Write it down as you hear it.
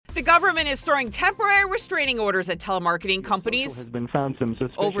The government is throwing temporary restraining orders at telemarketing companies has been found some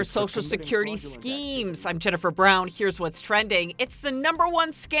over Social Security schemes. I'm Jennifer Brown. Here's what's trending. It's the #1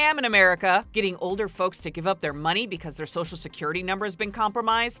 scam in America, getting older folks to give up their money because their Social Security number has been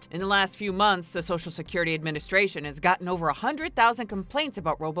compromised. In the last few months, the Social Security Administration has gotten over 100,000 complaints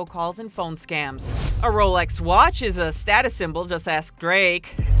about robocalls and phone scams. A Rolex watch is a status symbol, just ask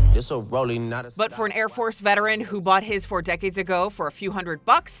Drake. But for an Air Force veteran who bought his 4 decades ago for a few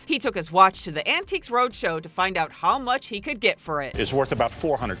 $100, he took his watch to the Antiques Roadshow to find out how much he could get for it. It's worth about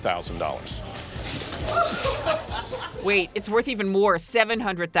 $400,000. Wait, it's worth even more,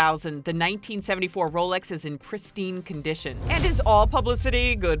 $700,000. The 1974 Rolex is in pristine condition. And is all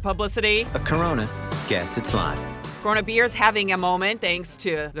publicity good publicity? A Corona gets its line. Corona Beer's having a moment thanks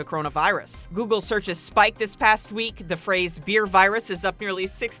to the coronavirus. Google searches spiked this past week. The phrase beer virus is up nearly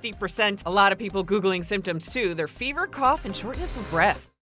 60%. A lot of people Googling symptoms too. Their fever, cough, and shortness of breath.